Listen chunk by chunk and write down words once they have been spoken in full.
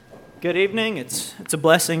Good evening. It's a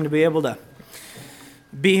blessing to be able to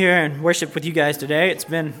be here and worship with you guys today. It's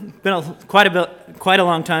been quite a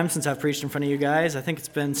long time since I've preached in front of you guys. I think it's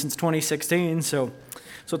been since 2016, so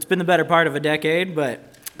it's been the better part of a decade. But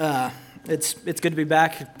it's good to be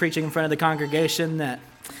back preaching in front of the congregation that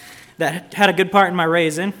had a good part in my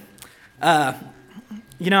raising. I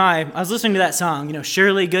was listening to that song.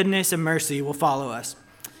 Surely goodness and mercy will follow us,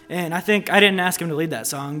 and I didn't ask him to lead that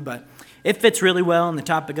song, but it fits really well in the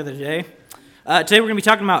topic of the day. Today we're going to be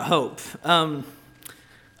talking about hope.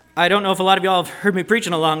 I don't know if a lot of y'all have heard me preach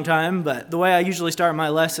in a long time, but the way I usually start my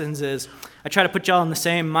lessons is I try to put y'all in the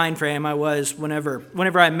same mind frame I was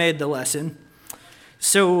whenever I made the lesson.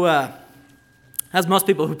 So, as most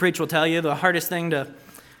people who preach will tell you, the hardest thing to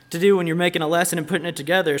do when you're making a lesson and putting it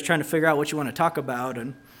together is trying to figure out what you want to talk about.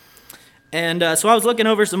 So I was looking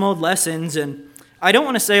over some old lessons, and I don't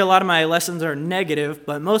want to say a lot of my lessons are negative,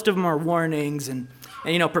 but most of them are warnings and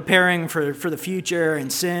preparing for the future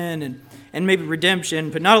and sin and maybe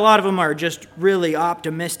redemption, but not a lot of them are just really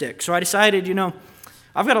optimistic. So I decided,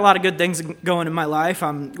 I've got a lot of good things going in my life.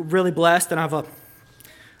 I'm really blessed, and I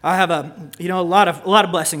have a lot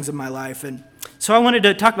of blessings in my life. And so I wanted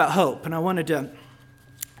to talk about hope, and I wanted to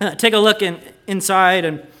take a look inside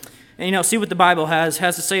and see what the Bible has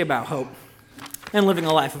to say about hope and living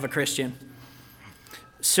the life of a Christian.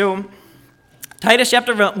 So, Titus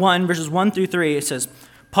chapter 1, verses 1 through 3, it says,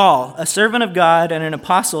 Paul, a servant of God and an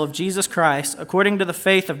apostle of Jesus Christ, according to the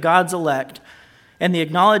faith of God's elect, and the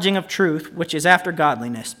acknowledging of truth, which is after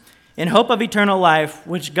godliness, in hope of eternal life,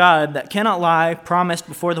 which God, that cannot lie, promised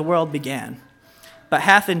before the world began, but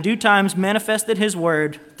hath in due times manifested his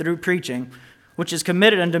word through preaching, which is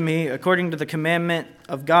committed unto me according to the commandment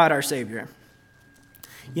of God our Savior.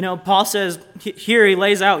 Paul says, here he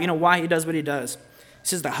lays out, why he does what he does. He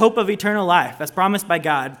says the hope of eternal life that's promised by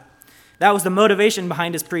God. That was the motivation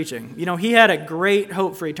behind his preaching. He had a great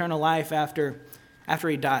hope for eternal life after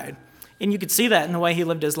he died. And you could see that in the way he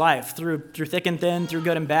lived his life, through thick and thin, through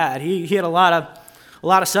good and bad. He had a lot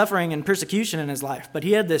of suffering and persecution in his life, but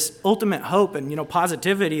he had this ultimate hope and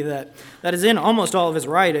positivity that is in almost all of his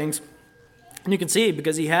writings. And you can see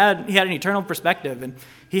because he had an eternal perspective, and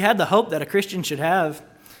he had the hope that a Christian should have,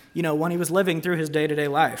 when he was living through his day-to-day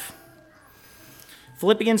life.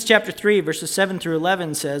 Philippians chapter 3, verses 7 through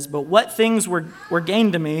 11 says, But what things were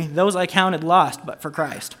gained to me, those I counted lost, but for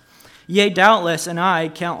Christ. Yea, doubtless, and I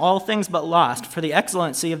count all things but lost, for the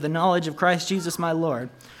excellency of the knowledge of Christ Jesus my Lord,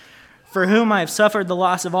 for whom I have suffered the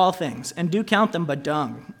loss of all things, and do count them but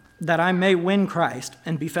dung, that I may win Christ,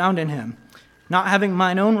 and be found in him, not having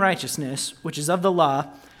mine own righteousness, which is of the law,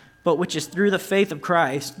 but which is through the faith of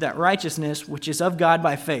Christ, that righteousness which is of God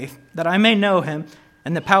by faith, that I may know him,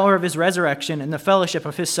 and the power of his resurrection, and the fellowship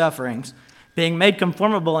of his sufferings, being made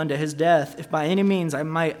conformable unto his death, if by any means I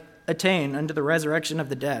might attain unto the resurrection of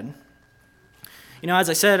the dead. As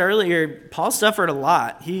I said earlier, Paul suffered a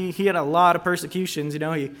lot. He had a lot of persecutions.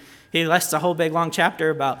 He lists a whole big long chapter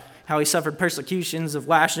about how he suffered persecutions of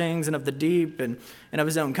lashings and of the deep and of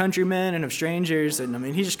his own countrymen and of strangers. And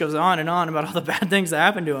he just goes on and on about all the bad things that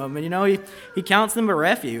happened to him. And he counts them a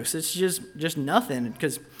refuse. It's just nothing,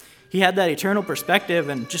 because he had that eternal perspective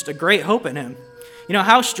and just a great hope in him.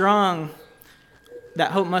 How strong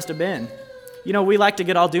that hope must have been. We like to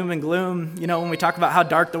get all doom and gloom, when we talk about how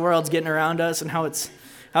dark the world's getting around us and how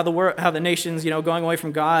the nation's, going away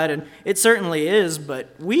from God. And it certainly is, but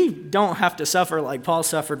we don't have to suffer like Paul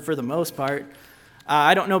suffered for the most part.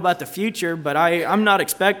 I don't know about the future, but I'm not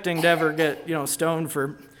expecting to ever get, stoned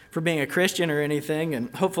for being a Christian or anything.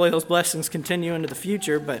 And hopefully those blessings continue into the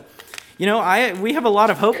future. But we have a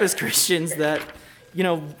lot of hope as Christians that,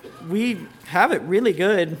 we have it really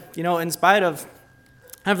good, in spite of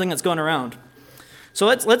everything that's going around. So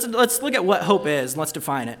let's look at what hope is. Let's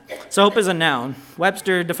define it. So hope is a noun.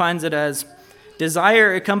 Webster defines it as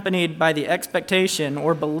desire accompanied by the expectation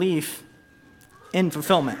or belief in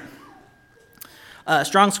fulfillment.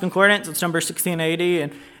 Strong's Concordance, it's number 1680,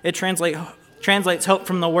 and it translates hope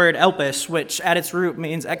from the word elpis, which at its root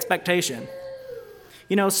means expectation.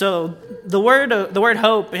 So the word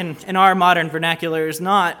hope in our modern vernacular is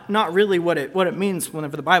not really what it means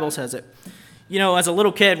whenever the Bible says it. As a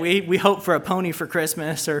little kid, we hope for a pony for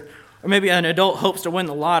Christmas, or maybe an adult hopes to win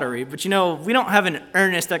the lottery. But, we don't have an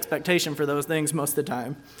earnest expectation for those things most of the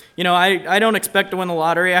time. I don't expect to win the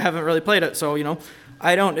lottery. I haven't really played it, so,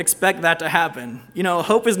 I don't expect that to happen.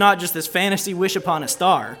 Hope is not just this fantasy wish upon a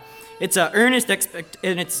star. It's an earnest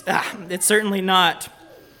and it's certainly not,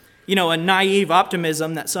 a naive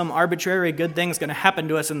optimism that some arbitrary good thing's going to happen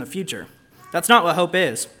to us in the future. That's not what hope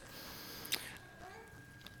is.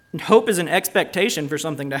 Hope is an expectation for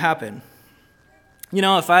something to happen.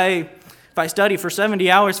 If I study for 70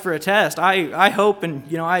 hours for a test, I hope and,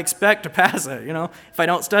 I expect to pass it. If I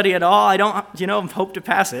don't study at all, I don't, hope to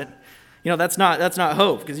pass it. That's not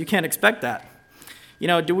hope, because you can't expect that.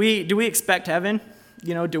 Do we expect heaven?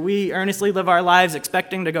 Do we earnestly live our lives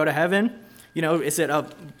expecting to go to heaven? Is it a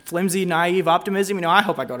flimsy, naive optimism? I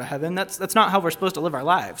hope I go to heaven. That's not how we're supposed to live our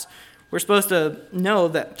lives. We're supposed to know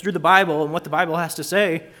that through the Bible and what the Bible has to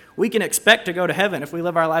say, we can expect to go to heaven if we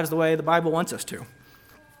live our lives the way the Bible wants us to.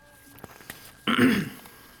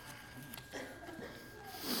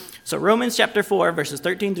 So Romans chapter 4, verses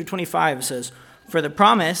 13 through 25 says, "For the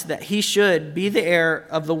promise that he should be the heir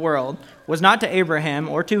of the world was not to Abraham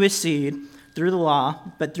or to his seed through the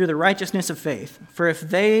law, but through the righteousness of faith. For if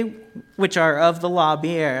they which are of the law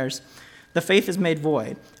be heirs, the faith is made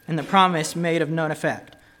void, and the promise made of none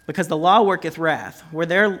effect. Because the law worketh wrath.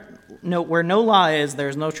 Where no law is, there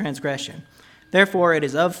is no transgression. Therefore it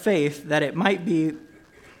is of faith that it might be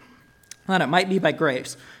by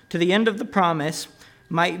grace, to the end of the promise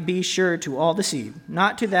might be sure to all the seed,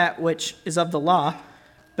 not to that which is of the law,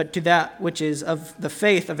 but to that which is of the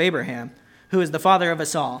faith of Abraham, who is the father of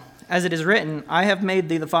us all. As it is written, I have made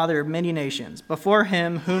thee the father of many nations, before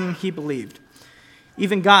him whom he believed.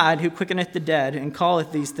 Even God, who quickeneth the dead, and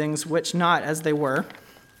calleth these things which not as they were,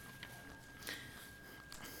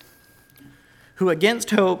 who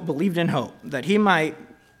against hope believed in hope, that he might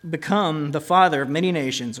become the father of many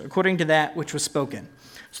nations, according to that which was spoken.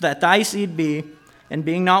 So that thy seed be, and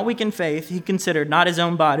being not weak in faith, he considered not his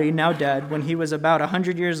own body, now dead, when he was about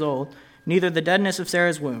 100 years old, neither the deadness of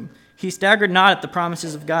Sarah's womb. He staggered not at the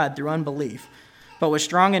promises of God through unbelief, but was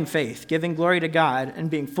strong in faith, giving glory to God, and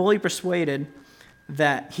being fully persuaded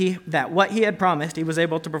that what he had promised he was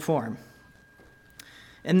able to perform.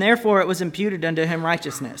 And therefore it was imputed unto him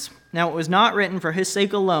righteousness. Now it was not written for his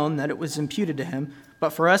sake alone that it was imputed to him,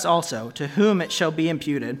 but for us also, to whom it shall be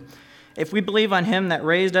imputed, if we believe on him that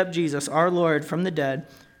raised up Jesus our Lord from the dead,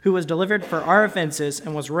 who was delivered for our offenses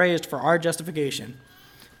and was raised for our justification."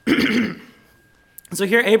 So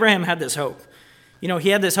here Abraham had this hope. He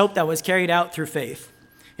had this hope that was carried out through faith.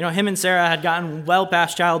 Him and Sarah had gotten well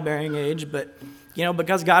past childbearing age, but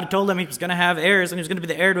because God told him he was going to have heirs and he was going to be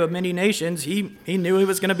the heir to many nations, he knew he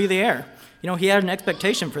was going to be the heir. He had an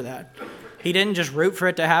expectation for that. He didn't just root for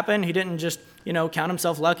it to happen. He didn't just, count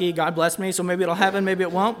himself lucky. God bless me, so maybe it'll happen, maybe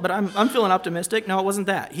it won't, but I'm feeling optimistic. No, it wasn't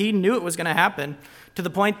that. He knew it was going to happen to the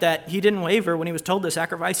point that he didn't waver when he was told to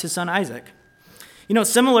sacrifice his son Isaac.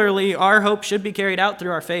 Similarly, our hope should be carried out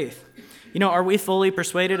through our faith. Are we fully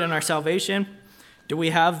persuaded in our salvation? Do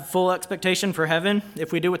we have full expectation for heaven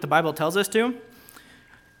if we do what the Bible tells us to?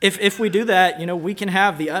 If we do that, we can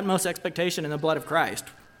have the utmost expectation in the blood of Christ.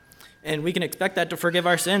 And we can expect that to forgive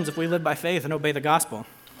our sins if we live by faith and obey the gospel.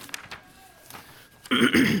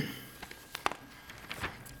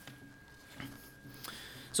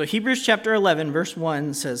 So Hebrews chapter 11, verse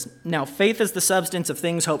 1 says, "Now faith is the substance of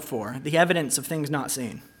things hoped for, the evidence of things not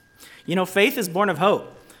seen." Faith is born of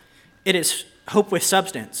hope. It is hope with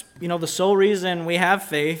substance. The sole reason we have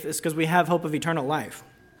faith is because we have hope of eternal life.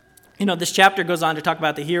 This chapter goes on to talk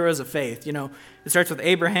about the heroes of faith. It starts with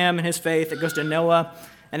Abraham and his faith. It goes to Noah.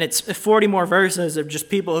 And it's 40 more verses of just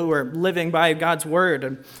people who were living by God's word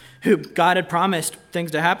and who God had promised things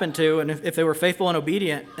to happen to. And if they were faithful and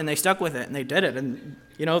obedient and they stuck with it and they did it. And,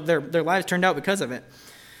 their lives turned out because of it.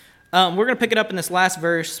 We're going to pick it up in this last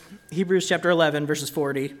verse, Hebrews chapter 11, verses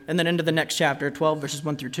 40, and then into the next chapter, 12, verses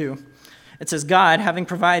 1 through 2. It says, "God, having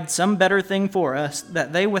provided some better thing for us,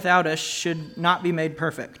 that they without us should not be made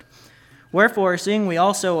perfect. Wherefore, seeing we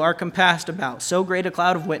also are compassed about so great a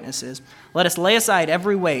cloud of witnesses, let us lay aside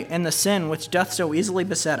every weight and the sin which doth so easily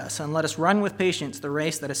beset us, and let us run with patience the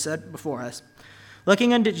race that is set before us,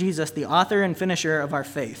 looking unto Jesus, the author and finisher of our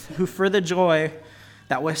faith, who for the joy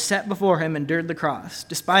that was set before him endured the cross,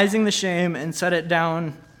 despising the shame, and set it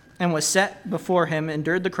down, and was set before him,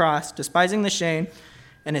 endured the cross, despising the shame,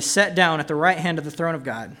 and is set down at the right hand of the throne of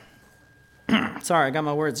God." Sorry, I got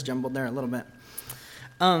my words jumbled there a little bit.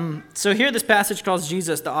 So here this passage calls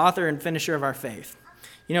Jesus the author and finisher of our faith,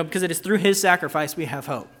 because it is through his sacrifice we have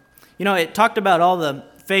hope. It talked about all the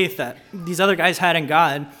faith that these other guys had in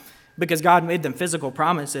God because God made them physical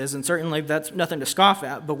promises, and certainly that's nothing to scoff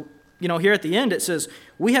at. But, here at the end it says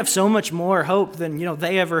we have so much more hope than,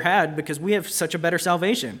 they ever had because we have such a better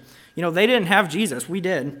salvation. They didn't have Jesus, we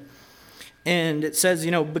did. And it says,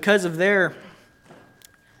 because of their,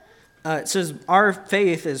 it says our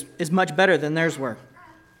faith is much better than theirs were.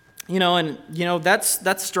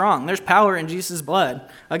 That's strong. There's power in Jesus' blood.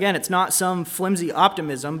 Again, it's not some flimsy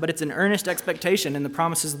optimism, but it's an earnest expectation in the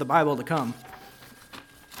promises of the Bible to come.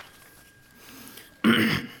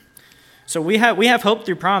 So we have hope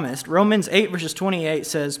through promise. Romans 8 verses 28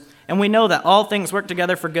 says, "And we know that all things work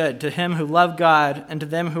together for good to him who love God and to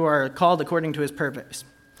them who are called according to his purpose."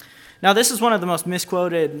 Now this is one of the most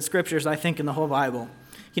misquoted scriptures, I think, in the whole Bible.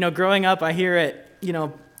 Growing up, I hear it,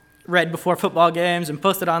 read before football games and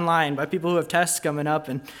posted online by people who have tests coming up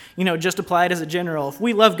and, just applied as a general. If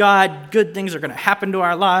we love God, good things are going to happen to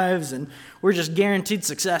our lives and we're just guaranteed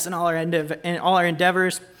success in all our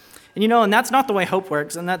endeavors. And that's not the way hope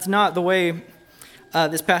works, and that's not the way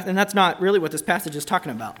and that's not really what this passage is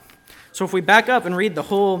talking about. So if we back up and read the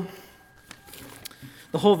whole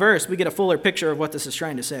verse, we get a fuller picture of what this is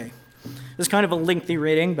trying to say. This is kind of a lengthy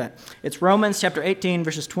reading, but it's Romans chapter 18,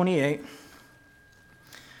 verses 28.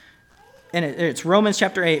 And it's Romans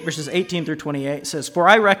chapter 8, verses 18 through 28. It says, "For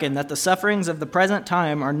I reckon that the sufferings of the present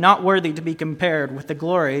time are not worthy to be compared with the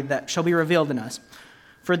glory that shall be revealed in us.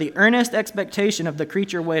 For the earnest expectation of the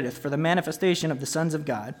creature waiteth for the manifestation of the sons of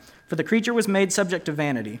God. For the creature was made subject to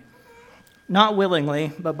vanity, not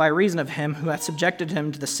willingly, but by reason of him who hath subjected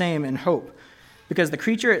him to the same in hope. Because the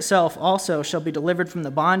creature itself also shall be delivered from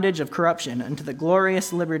the bondage of corruption unto the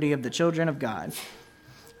glorious liberty of the children of God.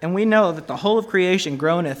 And we know that the whole of creation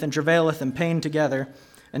groaneth and travaileth in pain together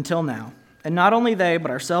until now. And not only they,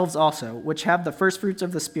 but ourselves also, which have the first fruits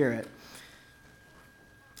of the Spirit.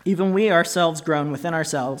 Even we ourselves groan within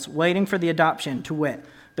ourselves, waiting for the adoption, to wit,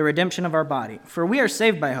 the redemption of our body. For we are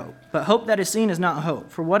saved by hope. But hope that is seen is not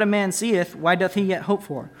hope. For what a man seeth, why doth he yet hope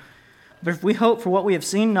for? But if we hope for what we have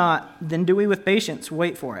seen not, then do we with patience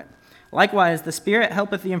wait for it. Likewise, the Spirit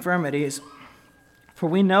helpeth the infirmities, for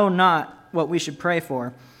we know not what we should pray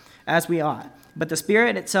for, as we ought. But the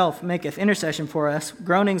Spirit itself maketh intercession for us,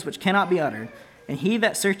 groanings which cannot be uttered. And he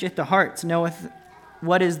that searcheth the hearts knoweth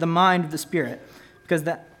what is the mind of the Spirit,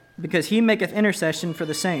 because he maketh intercession for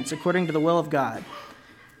the saints according to the will of God.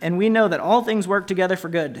 And we know that all things work together for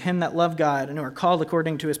good to him that love God and who are called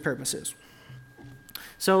according to his purposes."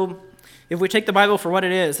 So, if we take the Bible for what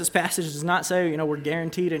it is, this passage does not say, we're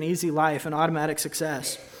guaranteed an easy life and automatic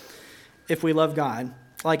success if we love God,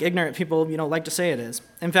 like ignorant people, like to say it is.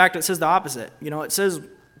 In fact, it says the opposite. It says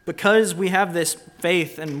because we have this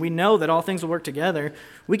faith and we know that all things will work together,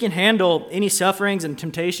 we can handle any sufferings and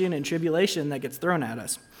temptation and tribulation that gets thrown at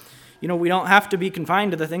us. We don't have to be confined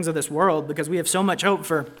to the things of this world because we have so much hope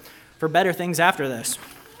for better things after this.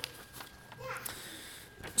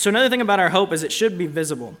 So another thing about our hope is it should be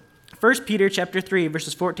visible. 1 Peter chapter 3,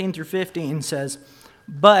 verses 14 through 15 says,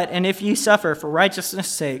 "But, and if ye suffer for righteousness'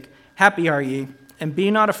 sake, happy are ye, and be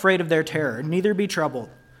not afraid of their terror, neither be troubled.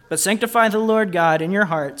 But sanctify the Lord God in your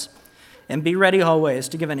hearts, and be ready always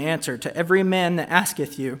to give an answer to every man that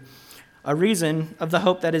asketh you a reason of the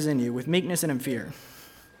hope that is in you, with meekness and in fear."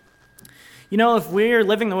 If we're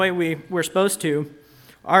living the way we're supposed to,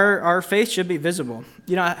 our faith should be visible.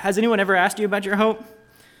 Has anyone ever asked you about your hope?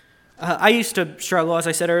 I used to struggle, as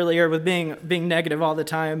I said earlier, with being negative all the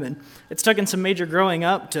time, and it's taken some major growing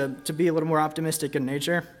up to be a little more optimistic in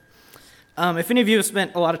nature. If any of you have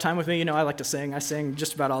spent a lot of time with me, I like to sing. I sing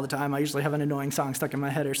just about all the time. I usually have an annoying song stuck in my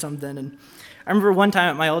head or something. And I remember one time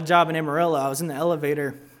at my old job in Amarillo, I was in the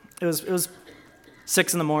elevator. It was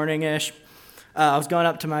 6 in the morning-ish. I was going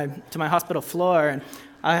up to my hospital floor, and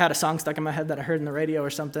I had a song stuck in my head that I heard in the radio or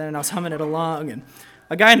something, and I was humming it along, and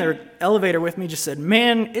a guy in the elevator with me just said,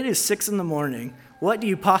 "Man, it is 6 in the morning. What do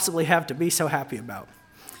you possibly have to be so happy about?"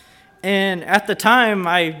 And at the time,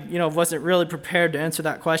 I, wasn't really prepared to answer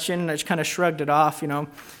that question. I just kind of shrugged it off,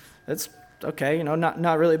 It's okay,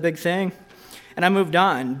 not really a big thing. And I moved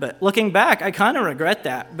on. But looking back, I kind of regret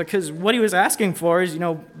that because what he was asking for is,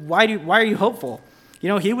 why are you hopeful?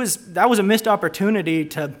 That was a missed opportunity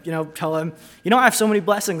to, tell him, I have so many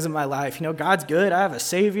blessings in my life. God's good. I have a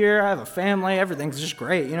Savior. I have a family. Everything's just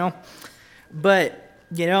great, But,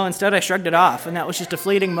 instead I shrugged it off, and that was just a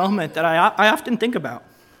fleeting moment that I often think about.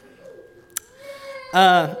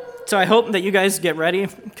 So I hope that you guys get ready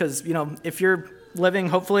because, if you're living,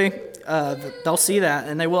 hopefully, they'll see that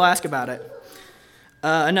and they will ask about it.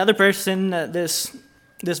 Another person that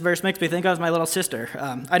this verse makes me think of is my little sister.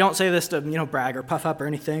 I don't say this to, brag or puff up or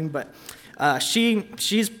anything, but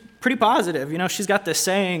she's pretty positive. She's got this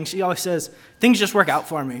saying. She always says, "Things just work out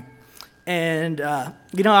for me." And,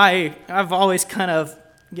 I've always kind of,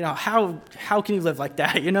 how can you live like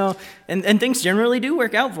that, And things generally do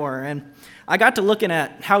work out for her. And I got to looking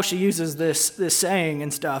at how she uses this saying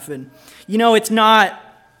and stuff. And,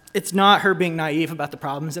 it's not her being naive about the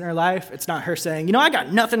problems in her life. It's not her saying, I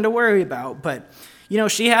got nothing to worry about. But,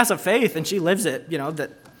 she has a faith and she lives it,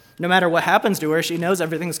 that no matter what happens to her, she knows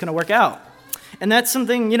everything's going to work out. And that's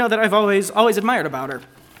something, that I've always admired about her.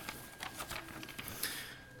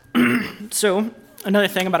 So another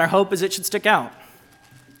thing about our hope is it should stick out.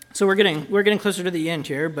 So we're getting closer to the end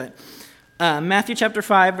here, but Matthew chapter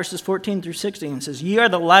 5, verses 14 through 16 says, "Ye are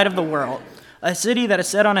the light of the world. A city that is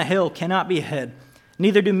set on a hill cannot be hid.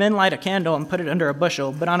 Neither do men light a candle and put it under a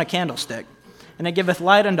bushel, but on a candlestick, and it giveth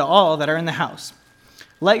light unto all that are in the house.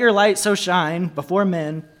 Let your light so shine before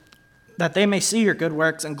men that they may see your good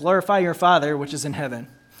works and glorify your Father which is in heaven."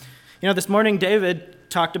 This morning David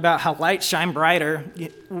talked about how lights shine brighter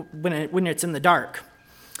when it's in the dark.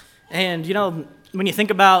 And, when you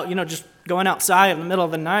think about, just going outside in the middle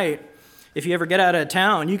of the night, if you ever get out of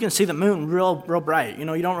town, you can see the moon real bright. You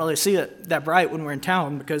don't really see it that bright when we're in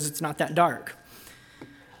town because it's not that dark.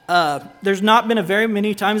 There's not been a very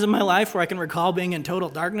many times in my life where I can recall being in total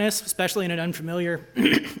darkness, especially in an unfamiliar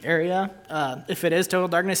area. If it is total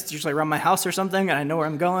darkness, it's usually around my house or something, and I know where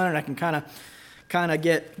I'm going, and I can kind of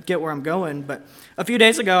get where I'm going. But a few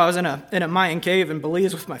days ago, I was in a Mayan cave in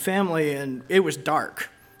Belize with my family, and it was dark.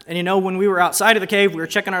 And when we were outside of the cave, we were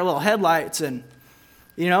checking our little headlights, and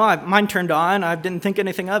mine turned on. I didn't think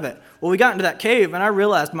anything of it. Well, we got into that cave, and I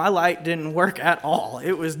realized my light didn't work at all.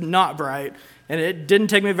 It was not bright. And it didn't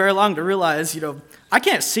take me very long to realize, I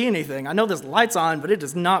can't see anything. I know this light's on, but it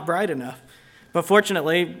is not bright enough. But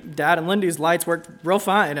fortunately, Dad and Lindy's lights worked real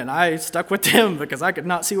fine, and I stuck with them because I could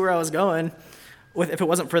not see where I was going if it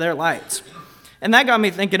wasn't for their lights. And that got me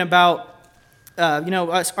thinking about,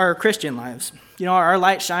 our Christian lives. Our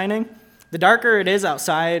light shining. The darker it is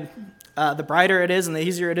outside, the brighter it is, and the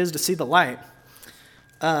easier it is to see the light.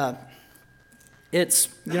 It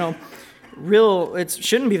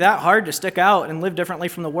shouldn't be that hard to stick out and live differently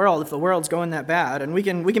from the world if the world's going that bad. And we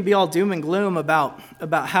can be all doom and gloom about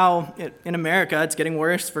how in America it's getting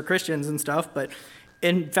worse for Christians and stuff, but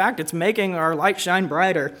in fact it's making our light shine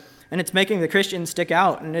brighter, and it's making the Christians stick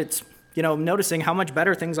out, and it's noticing how much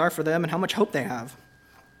better things are for them and how much hope they have.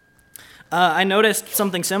 I noticed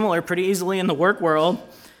something similar pretty easily in the work world,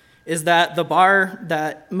 is that the bar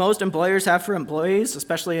that most employers have for employees,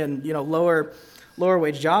 especially in lower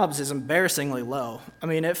wage jobs, is embarrassingly low. I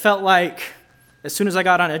mean, it felt like as soon as I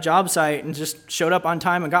got on a job site and just showed up on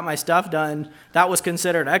time and got my stuff done, that was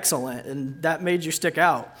considered excellent, and that made you stick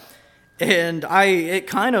out. And it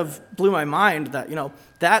kind of blew my mind that,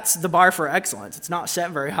 that's the bar for excellence. It's not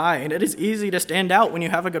set very high, and it is easy to stand out when you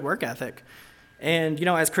have a good work ethic. And,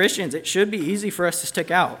 as Christians, it should be easy for us to stick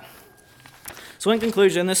out. So in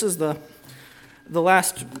conclusion, this is the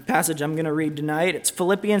last passage I'm going to read tonight. It's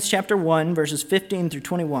Philippians chapter 1, verses 15 through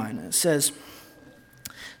 21. It says,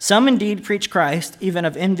 "Some indeed preach Christ, even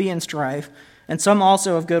of envy and strife, and some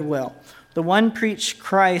also of goodwill. The one preach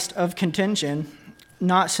Christ of contention,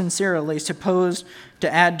 not sincerely, supposed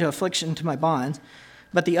to add to affliction to my bonds,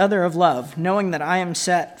 but the other of love, knowing that I am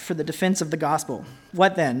set for the defense of the gospel.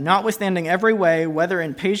 What then? Notwithstanding every way, whether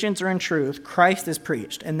in patience or in truth, Christ is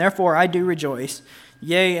preached, and therefore I do rejoice,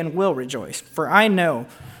 yea, and will rejoice. For I know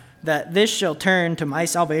that this shall turn to my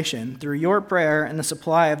salvation through your prayer and the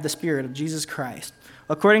supply of the Spirit of Jesus Christ,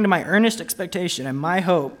 according to my earnest expectation and my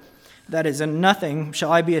hope, that is in nothing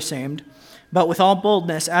shall I be ashamed, but with all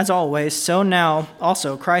boldness, as always, so now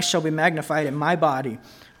also Christ shall be magnified in my body,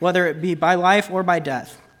 whether it be by life or by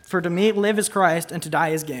death. For to me live is Christ, and to die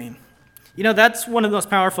is gain." That's one of the most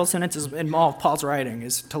powerful sentences in all of Paul's writing,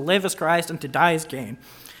 is to live is Christ and to die is gain.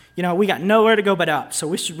 We got nowhere to go but up, so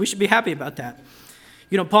we should be happy about that.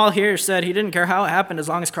 Paul here said he didn't care how it happened as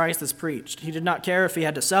long as Christ is preached. He did not care if he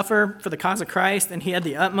had to suffer for the cause of Christ, and he had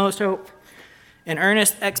the utmost hope and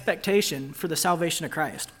earnest expectation for the salvation of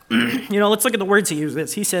Christ. Let's look at the words he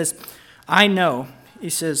uses. He says, "I know." He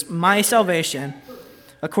says, "My salvation,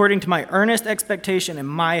 according to my earnest expectation and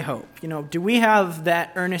my hope." Do we have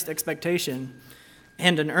that earnest expectation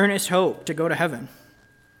and an earnest hope to go to heaven?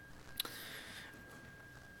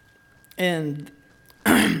 And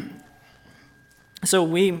so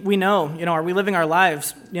we know, are we living our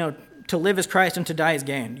lives, to live as Christ and to die as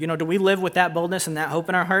gain? Do we live with that boldness and that hope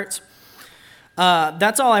in our hearts?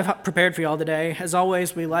 That's all I've prepared for y'all today. As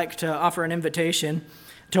always, we like to offer an invitation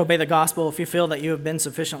to obey the gospel if you feel that you have been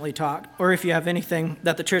sufficiently taught, or if you have anything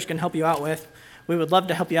that the church can help you out with. We would love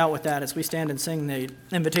to help you out with that as we stand and sing the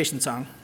invitation song.